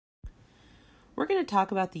We're going to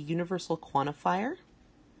talk about the universal quantifier.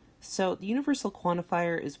 So the universal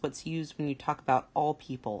quantifier is what's used when you talk about all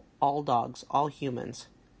people, all dogs, all humans.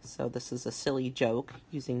 So this is a silly joke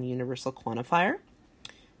using the universal quantifier.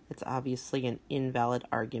 It's obviously an invalid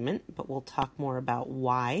argument, but we'll talk more about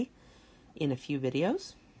why in a few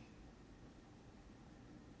videos.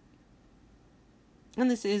 And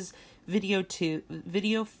this is video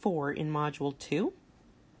 4 in module 2.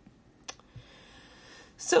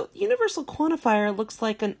 So universal quantifier looks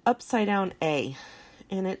like an upside down A,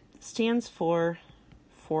 and it stands for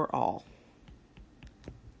all.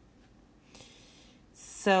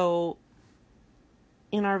 So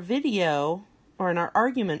in our video, or in our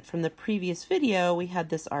argument from the previous video, we had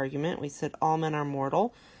this argument. We said all men are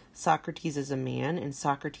mortal, Socrates is a man, and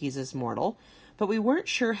Socrates is mortal. But we weren't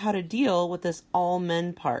sure how to deal with this all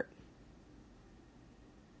men part.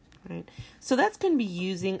 Right? So that's going to be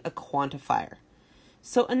using a quantifier.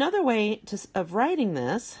 So another way of writing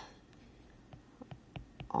this,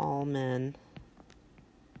 all men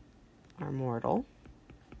are mortal,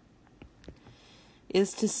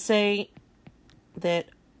 is to say that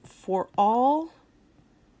for all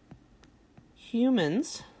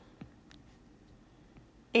humans,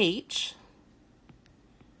 H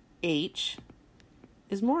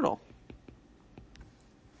is mortal.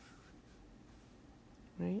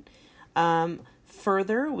 Right?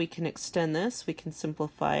 Further, we can extend this. We can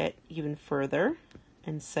simplify it even further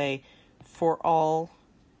and say for all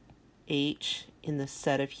H in the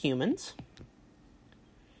set of humans,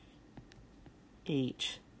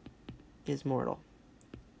 H is mortal.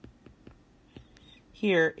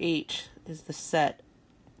 Here, H is the set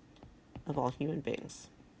of all human beings.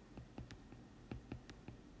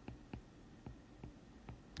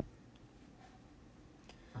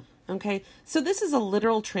 Okay, so this is a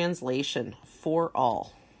literal translation, for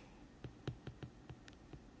all.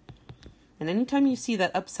 And anytime you see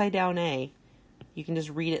that upside down A, you can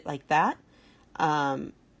just read it like that.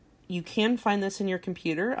 You can find this in your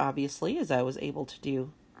computer, obviously, as I was able to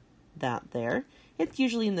do that there. It's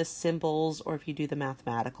usually in the symbols, or if you do the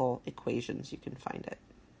mathematical equations, you can find it.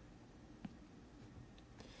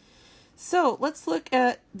 So let's look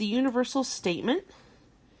at the universal statement.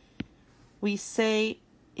 We say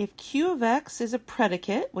if Q of X is a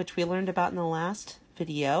predicate, which we learned about in the last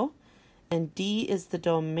video, and D is the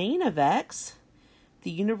domain of X,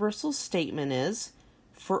 the universal statement is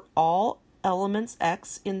for all elements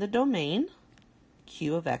X in the domain,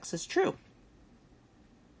 Q of X is true.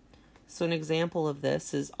 So an example of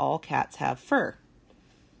this is all cats have fur.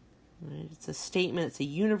 Right? It's a statement, it's a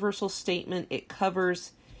universal statement. It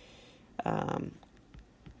covers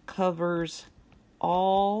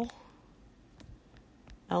all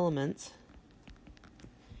elements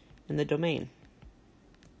in the domain.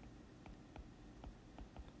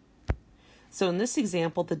 So in this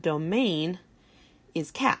example, the domain is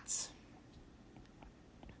cats.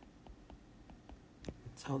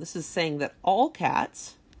 So this is saying that all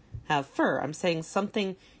cats have fur. I'm saying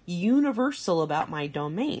something universal about my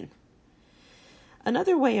domain.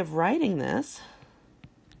 Another way of writing this,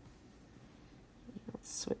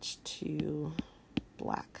 let's switch to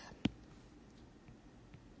black.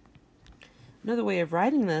 Another way of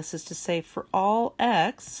writing this is to say for all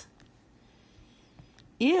X,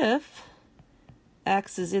 if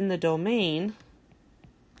X is in the domain,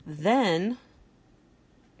 then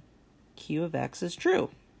Q of X is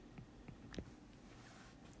true.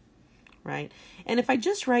 Right? And if I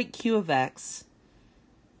just write Q of X,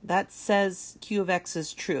 that says Q of X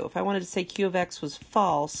is true. If I wanted to say Q of X was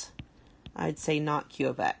false, I'd say not Q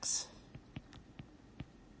of X.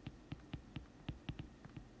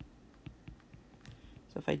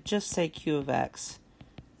 So if I just say Q of X,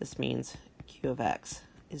 this means Q of X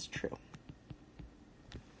is true.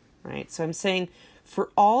 Right? So I'm saying for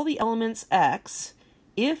all the elements X,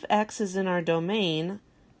 if X is in our domain,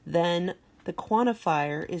 then the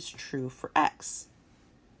quantifier is true for X.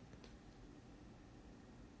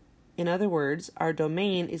 In other words, our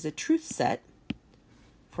domain is a truth set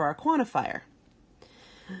for our quantifier.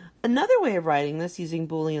 Another way of writing this using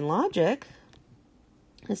Boolean logic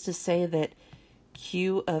is to say that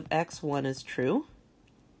Q of X1 is true,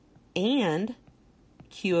 and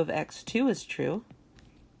Q of X2 is true,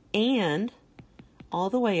 and all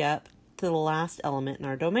the way up to the last element in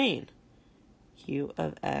our domain, Q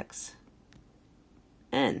of Xn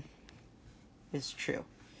is true,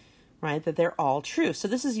 right? That they're all true. So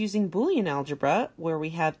this is using Boolean algebra where we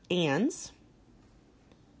have ands.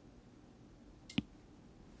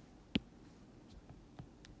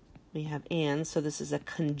 We have and, so this is a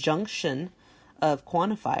conjunction of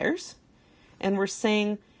quantifiers. And we're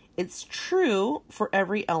saying It's true for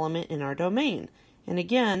every element in our domain. And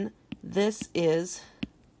again, this is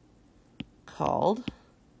called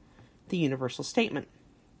the universal statement.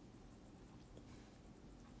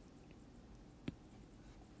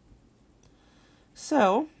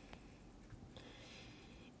 So,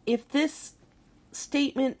 if this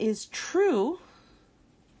statement is true,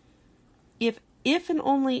 if and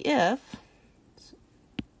only if,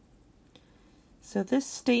 so this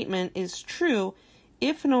statement is true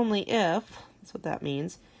if and only if, that's what that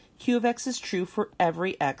means, Q of X is true for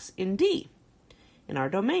every X in D, in our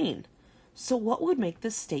domain. So what would make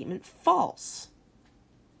this statement false?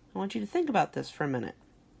 I want you to think about this for a minute.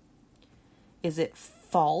 Is it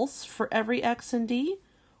false for every X in D,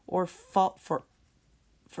 or is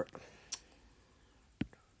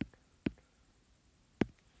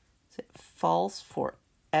it false for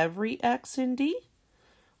every X in D,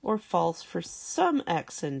 or false for some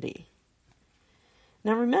X in D?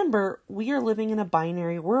 Now remember, we are living in a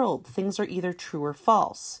binary world. Things are either true or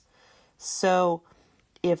false. So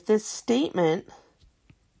if this statement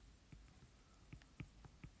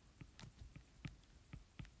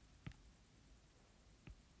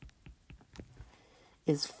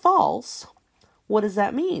is false, what does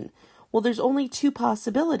that mean? Well, there's only two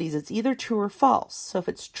possibilities. It's either true or false. So if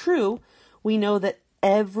it's true, we know that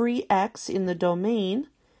every X in the domain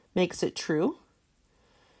makes it true.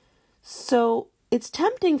 So it's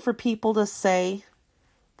tempting for people to say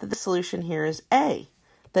that the solution here is A,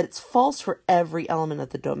 that it's false for every element of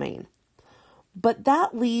the domain. But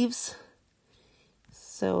that leaves,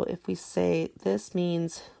 so if we say this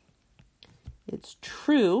means it's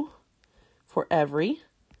true for every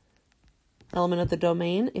element of the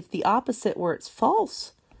domain, if the opposite were it's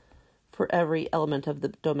false for every element of the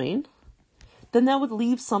domain, then that would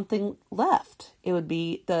leave something left. It would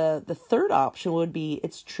be, the third option would be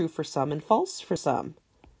it's true for some and false for some.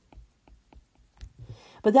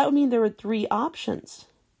 But that would mean there were three options.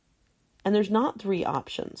 And there's not three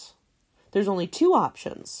options. There's only two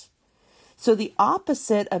options. So the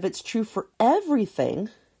opposite of it's true for everything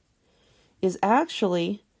is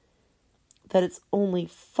actually that it's only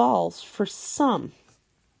false for some.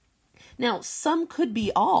 Now, some could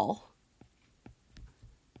be all.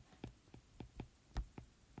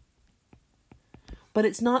 But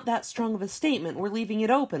it's not that strong of a statement. We're leaving it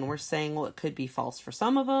open. We're saying, well, it could be false for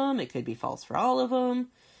some of them. It could be false for all of them.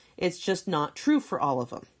 It's just not true for all of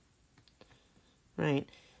them. Right?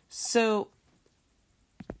 So,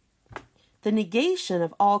 the negation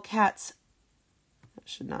of all cats, that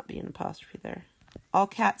should not be an apostrophe there, all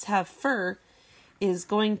cats have fur is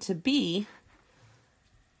going to be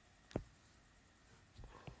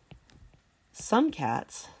some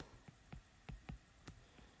cats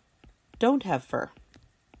don't have fur.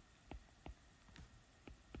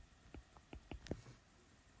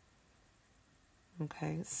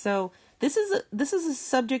 Okay, so this is a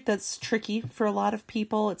subject that's tricky for a lot of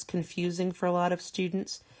people. It's confusing for a lot of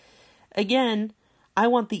students. Again, I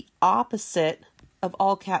want the opposite of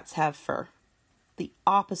all cats have fur. The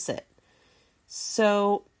opposite.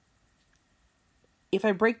 So if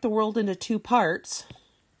I break the world into two parts,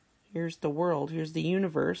 here's the world, here's the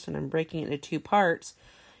universe, and I'm breaking it into two parts.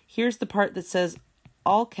 Here's the part that says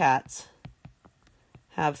all cats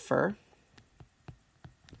have fur.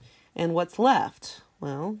 And what's left?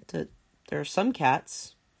 Well, there are some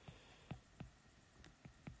cats,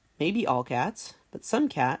 maybe all cats, but some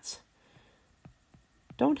cats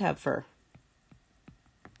don't have fur.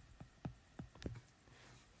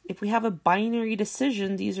 If we have a binary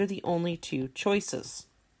decision, these are the only two choices.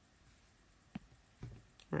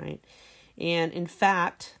 Right? And in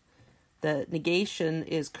fact, the negation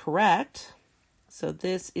is correct. So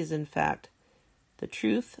this is in fact the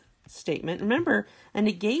truth statement. Remember, a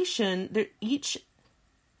negation, each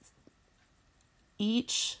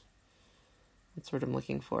that's what I'm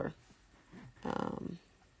looking for.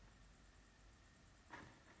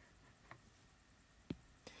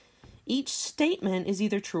 Each statement is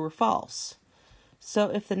either true or false. So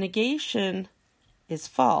if the negation is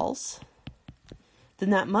false, then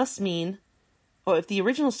that must mean, or if the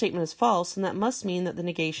original statement is false, then that must mean that the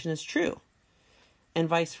negation is true, and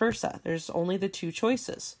vice versa. There's only the two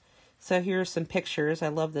choices. So here are some pictures. I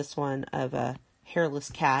love this one of a hairless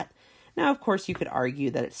cat. Now, of course, you could argue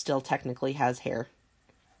that it still technically has hair,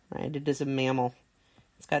 right? It is a mammal.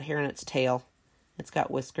 It's got hair in its tail. It's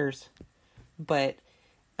got whiskers. But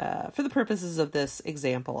for the purposes of this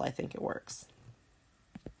example, I think it works.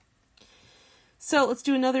 So let's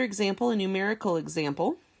do another example, a numerical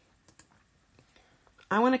example.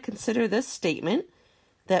 I want to consider this statement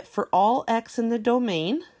that for all x in the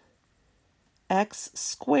domain, x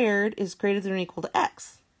squared is greater than or equal to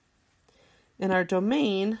x. and our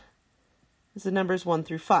domain is the numbers 1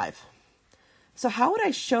 through 5. So how would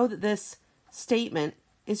I show that this statement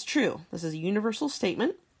is true? This is a universal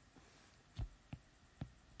statement.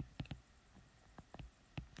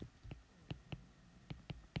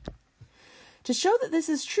 To show that this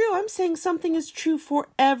is true, I'm saying something is true for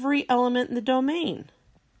every element in the domain.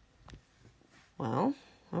 Well,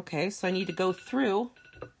 okay, so I need to go through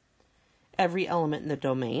every element in the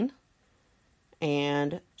domain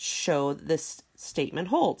and show that this statement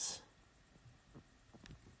holds.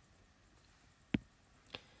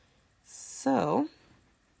 So,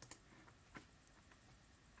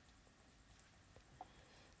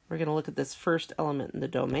 we're going to look at this first element in the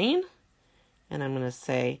domain, and I'm going to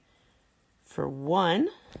say, for 1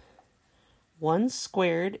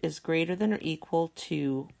 squared is greater than or equal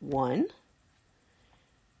to 1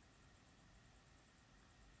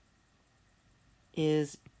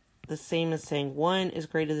 is the same as saying 1 is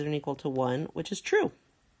greater than or equal to 1, which is true.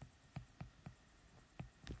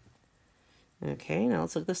 Okay, now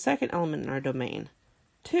let's look at the second element in our domain.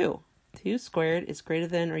 2 squared is greater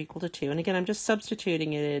than or equal to 2. And again, I'm just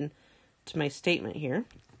substituting it in to my statement here.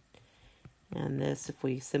 And this, if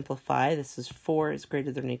we simplify, this is 4 is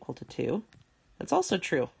greater than or equal to 2. That's also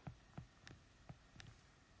true.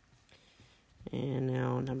 And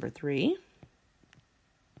now number 3.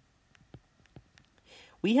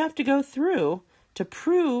 We have to go through to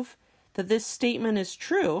prove that this statement is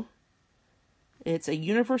true. It's a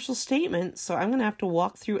universal statement, so I'm going to have to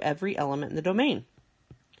walk through every element in the domain.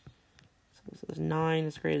 So this is 9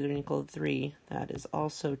 is greater than or equal to 3. That is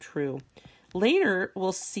also true. Later,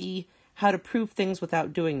 we'll see how to prove things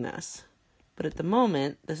without doing this. But at the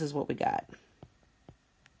moment, this is what we got.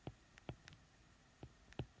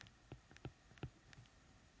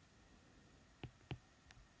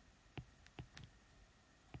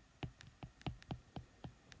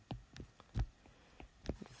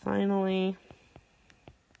 Finally,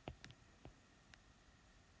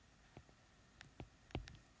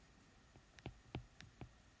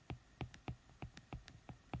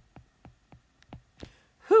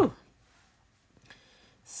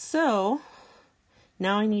 so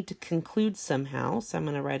now I need to conclude somehow, so I'm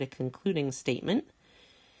going to write a concluding statement.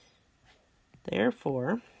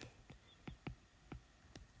 Therefore,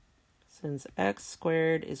 since x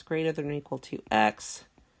squared is greater than or equal to x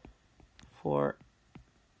for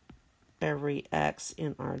every x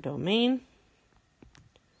in our domain,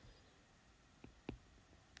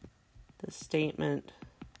 the statement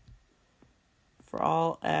for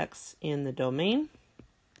all x in the domain,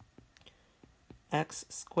 x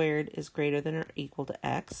squared is greater than or equal to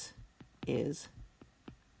x, is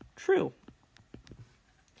true.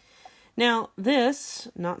 Now, this,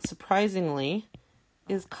 not surprisingly,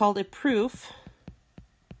 is called a proof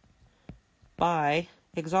by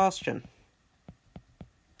exhaustion.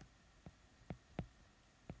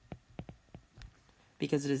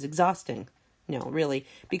 Because it is exhausting. No, really,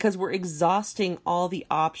 because we're exhausting all the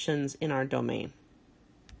options in our domain,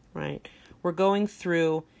 right? We're going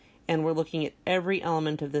through and we're looking at every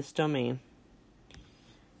element of this domain,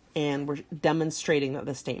 and we're demonstrating that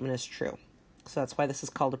the statement is true. So that's why this is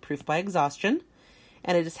called a proof by exhaustion,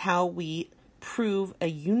 and it is how we prove a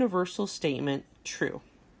universal statement true.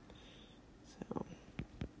 So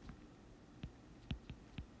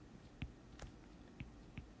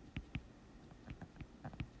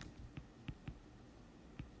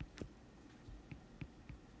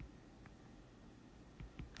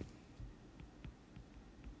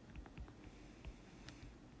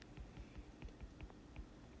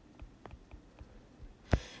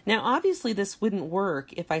now, obviously, this wouldn't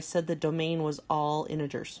work if I said the domain was all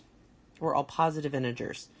integers or all positive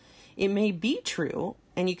integers. It may be true,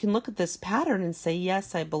 and you can look at this pattern and say,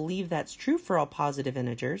 yes, I believe that's true for all positive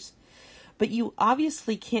integers, but you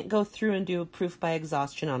obviously can't go through and do a proof by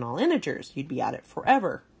exhaustion on all integers. You'd be at it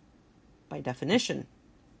forever, by definition.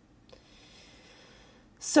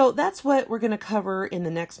 So that's what we're going to cover in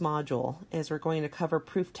the next module, is we're going to cover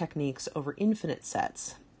proof techniques over infinite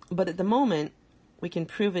sets. But at the moment, we can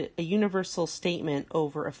prove it a universal statement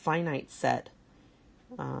over a finite set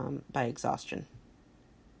by exhaustion.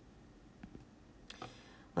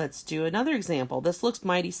 Let's do another example. This looks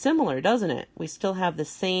mighty similar, doesn't it? We still have the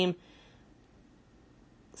same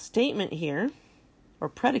statement here, or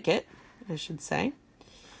predicate, I should say,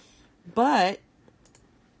 but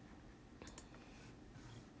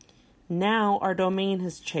now our domain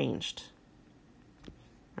has changed.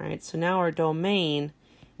 All right, so now our domain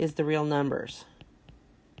is the real numbers.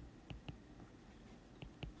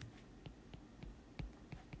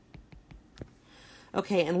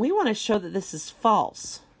 Okay, and we want to show that this is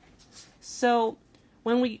false. So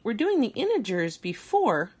when we were doing the integers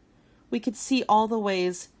before, we could see all the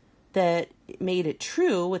ways that it made it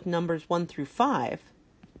true with numbers 1 through 5.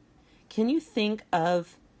 Can you think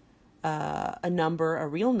of a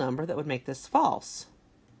real number that would make this false?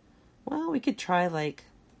 Well, we could try like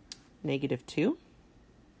 -2.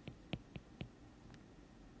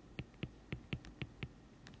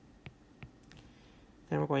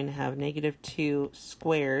 Then we're going to have -2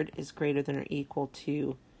 squared is greater than or equal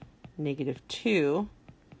to -2.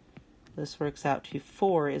 This works out to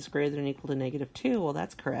 4 is greater than or equal to -2. Well,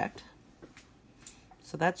 that's correct.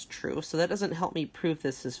 So that's true. So that doesn't help me prove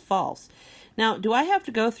this is false. Now, do I have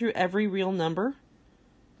to go through every real number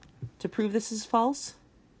to prove this is false?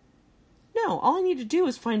 No, all I need to do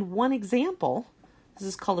is find one example. This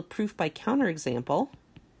is called a proof by counterexample.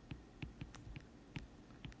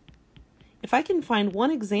 If I can find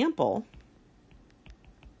one example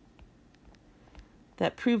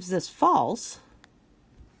that proves this false,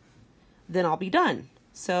 then I'll be done.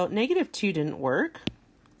 So -2 didn't work.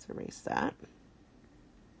 Let's erase that.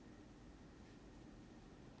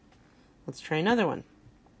 Let's try another one.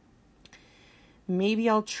 Maybe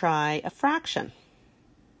I'll try a fraction.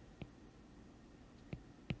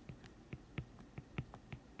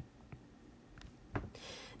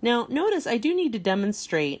 Now, notice I do need to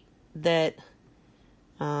demonstrate that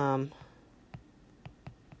in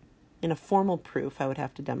a formal proof, I would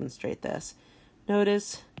have to demonstrate this.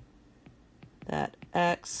 Notice that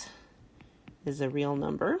x is a real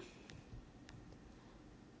number.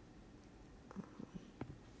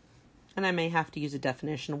 And I may have to use a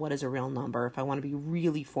definition of what is a real number if I want to be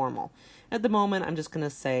really formal. At the moment, I'm just going to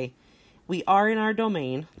say we are in our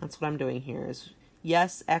domain. That's what I'm doing here is,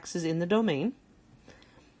 yes, x is in the domain.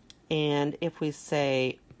 And if we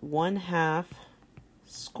say 1/2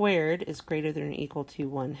 squared is greater than or equal to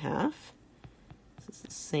 1/2, this is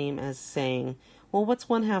the same as saying, well, what's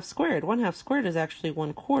 1/2 squared? 1/2 squared is actually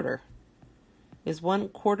 1/4. Is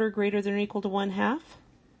 1/4 greater than or equal to 1/2?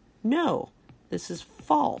 No, this is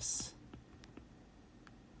false.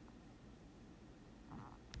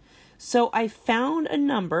 So I found a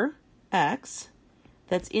number, x,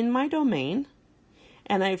 that's in my domain,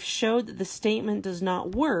 and I've showed that the statement does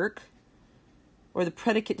not work, or the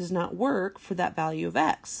predicate does not work for that value of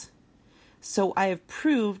x. So I have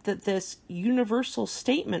proved that this universal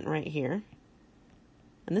statement right here,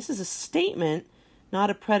 and this is a statement, not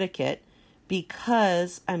a predicate,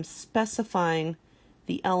 because I'm specifying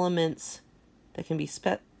the elements that can be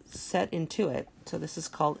set into it. So this is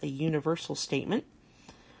called a universal statement.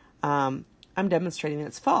 I'm demonstrating that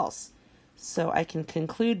it's false. So I can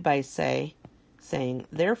conclude by saying,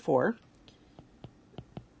 therefore,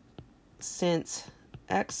 since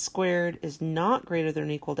x squared is not greater than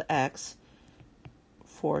or equal to x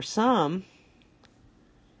for some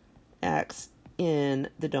x in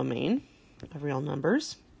the domain of real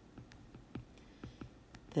numbers,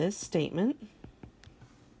 this statement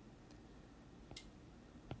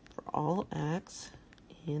for all x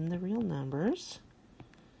in the real numbers,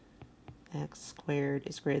 x squared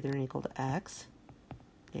is greater than or equal to x,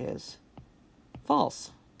 is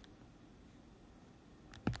false.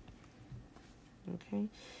 Okay,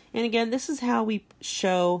 and again, this is how we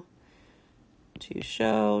to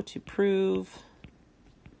prove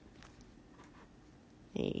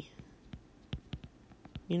a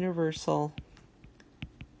universal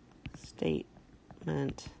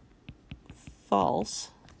statement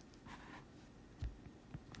false.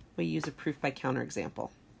 We use a proof by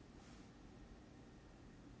counterexample.